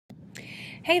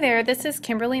Hey there, this is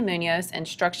Kimberly Munoz,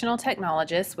 Instructional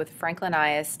Technologist with Franklin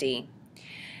ISD.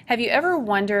 Have you ever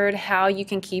wondered how you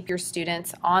can keep your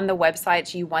students on the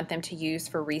websites you want them to use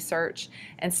for research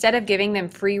instead of giving them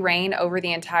free reign over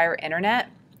the entire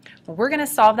internet? Well, we're going to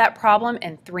solve that problem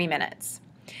in 3 minutes.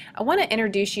 I want to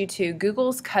introduce you to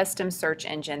Google's custom search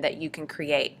engine that you can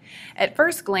create. At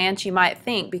first glance, you might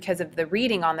think, because of the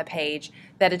reading on the page,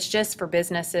 that it's just for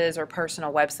businesses or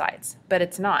personal websites, but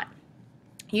it's not.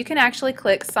 You can actually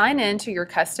click Sign In to your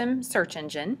custom search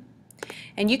engine,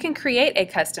 and you can create a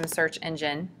custom search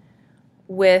engine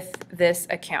with this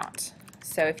account.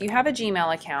 So if you have a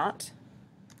Gmail account,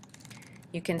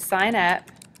 you can sign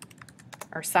up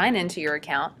or sign into your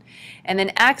account and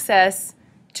then access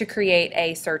to create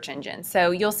a search engine.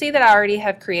 So you'll see that I already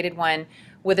have created one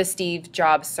with a Steve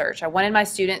Jobs search. I wanted my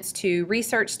students to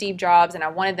research Steve Jobs, and I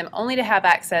wanted them only to have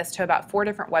access to about 4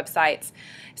 different websites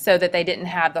so that they didn't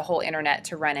have the whole internet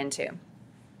to run into.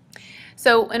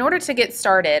 So in order to get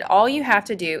started, all you have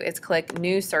to do is click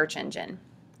New Search Engine.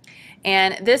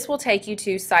 And this will take you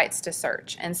to sites to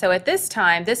search. And so at this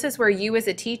time, this is where you as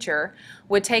a teacher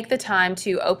would take the time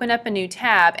to open up a new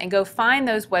tab and go find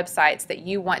those websites that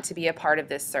you want to be a part of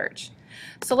this search.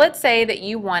 So let's say that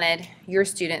you wanted your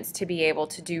students to be able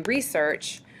to do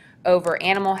research over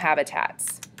animal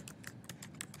habitats.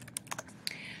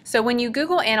 So when you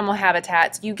Google animal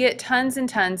habitats, you get tons and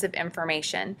tons of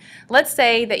information. Let's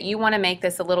say that you want to make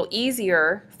this a little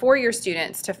easier for your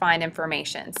students to find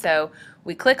information. So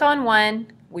we click on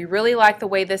one, we really like the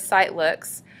way this site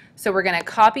looks, so we're going to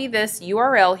copy this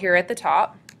URL here at the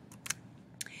top,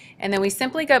 and then we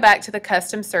simply go back to the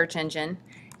custom search engine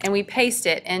and we paste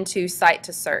it into Site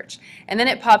to Search, and then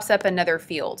it pops up another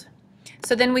field.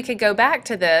 So then we could go back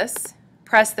to this,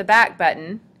 press the back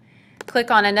button,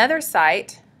 click on another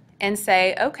site, and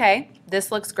say, okay,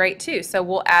 this looks great too, so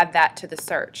we'll add that to the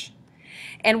search.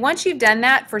 And once you've done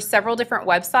that for several different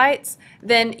websites,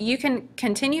 then you can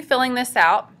continue filling this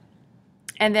out,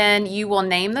 and then you will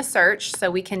name the search.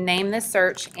 So we can name this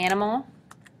search Animal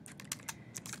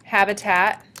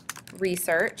Habitat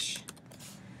Research,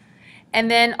 and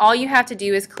then all you have to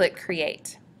do is click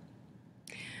Create.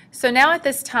 So now at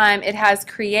this time, it has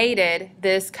created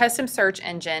this custom search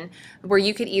engine where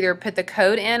you could either put the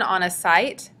code in on a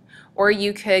site, or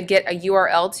you could get a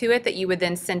URL to it that you would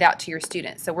then send out to your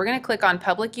students. So we're going to click on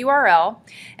Public URL,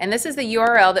 and this is the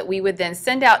URL that we would then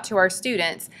send out to our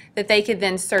students that they could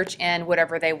then search in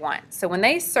whatever they want. So when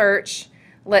they search,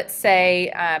 let's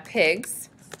say pigs,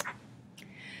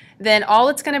 then all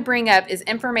it's going to bring up is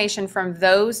information from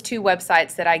those 2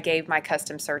 websites that I gave my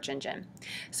custom search engine.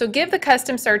 So give the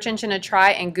custom search engine a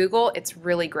try in Google. It's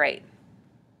really great.